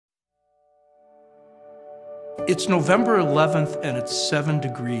It's November 11th and it's 7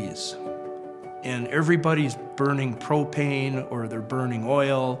 degrees. And everybody's burning propane, or they're burning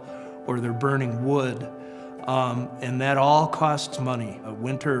oil, or they're burning wood. And that all costs money.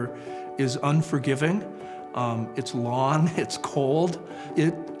 Winter is unforgiving. It's long, it's cold.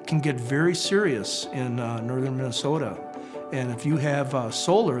 It can get very serious in northern Minnesota. And if you have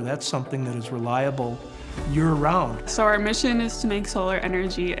solar, that's something that is reliable year-round. So our mission is to make solar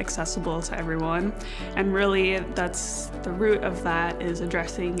energy accessible to everyone, and really that's the root of that is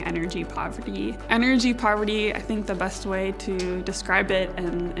addressing energy poverty. Energy poverty, I think the best way to describe it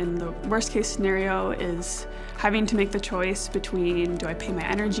in the worst case scenario is having to make the choice between, do I pay my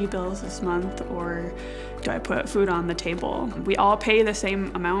energy bills this month or do I put food on the table? We all pay the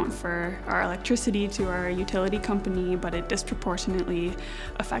same amount for our electricity to our utility company, but it disproportionately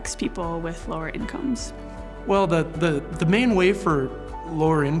affects people with lower incomes. Well, the main way for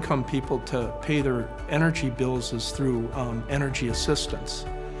lower income people to pay their energy bills is through energy assistance.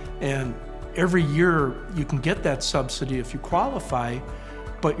 And every year you can get that subsidy if you qualify,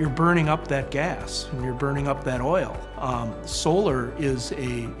 but you're burning up that gas and you're burning up that oil. Solar is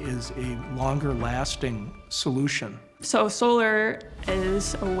a longer lasting solution. So solar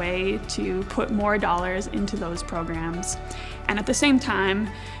is a way to put more dollars into those programs, and at the same time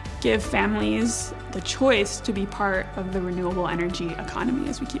give families the choice to be part of the renewable energy economy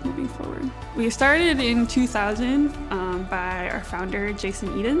as we keep moving forward. We started in 2000 by our founder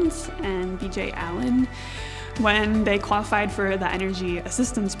Jason Edens and BJ Allen, when they qualified for the Energy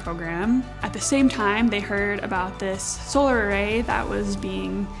Assistance Program. At the same time, they heard about this solar array that was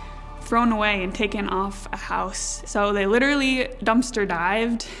being thrown away and taken off a house. So they literally dumpster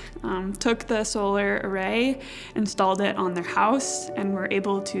dived, took the solar array, installed it on their house, and were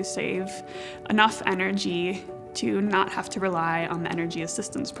able to save enough energy to not have to rely on the Energy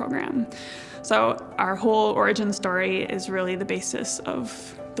Assistance Program. So our whole origin story is really the basis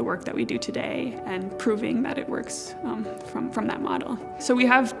of the work that we do today and proving that it works from that model. So we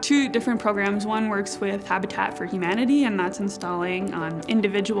have two different programs. One works with Habitat for Humanity, and that's installing on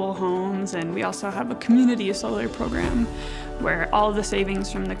individual homes, and we also have a community solar program where all of the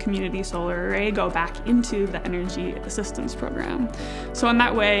savings from the community solar array go back into the Energy Assistance Program. So in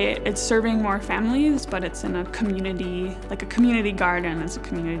that way, it's serving more families, but it's in a community, like a community garden as a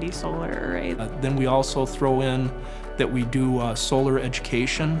community solar array. Then we also throw in that we do solar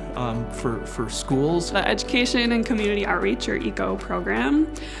education for schools. The Education and Community Outreach, or ECO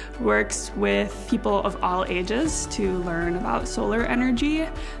program, works with people of all ages to learn about solar energy.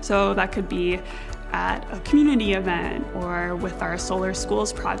 So that could be at a community event or with our Solar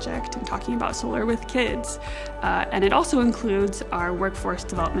Schools project and talking about solar with kids. And it also includes our workforce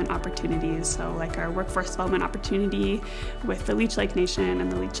development opportunities. So like our workforce development opportunity with the Leech Lake Nation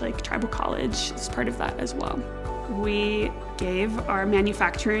and the Leech Lake Tribal College is part of that as well. We gave our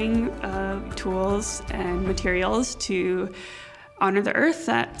manufacturing tools and materials to Honor the Earth.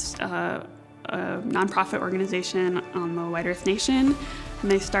 That's a nonprofit organization on the White Earth Nation. And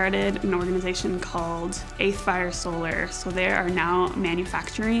they started an organization called Eighth Fire Solar. So they are now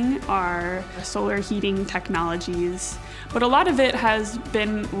manufacturing our solar heating technologies. But a lot of it has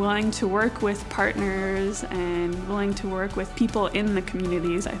been willing to work with partners and willing to work with people in the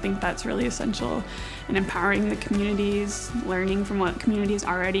communities. I think that's really essential in empowering the communities, learning from what communities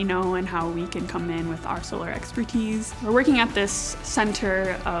already know and how we can come in with our solar expertise. We're working at this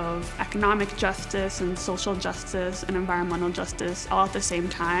center of economic justice and social justice and environmental justice all at the same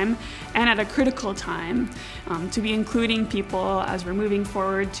time, and at a critical time, to be including people as we're moving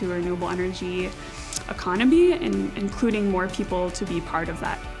forward to a renewable energy economy and including more people to be part of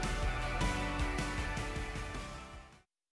that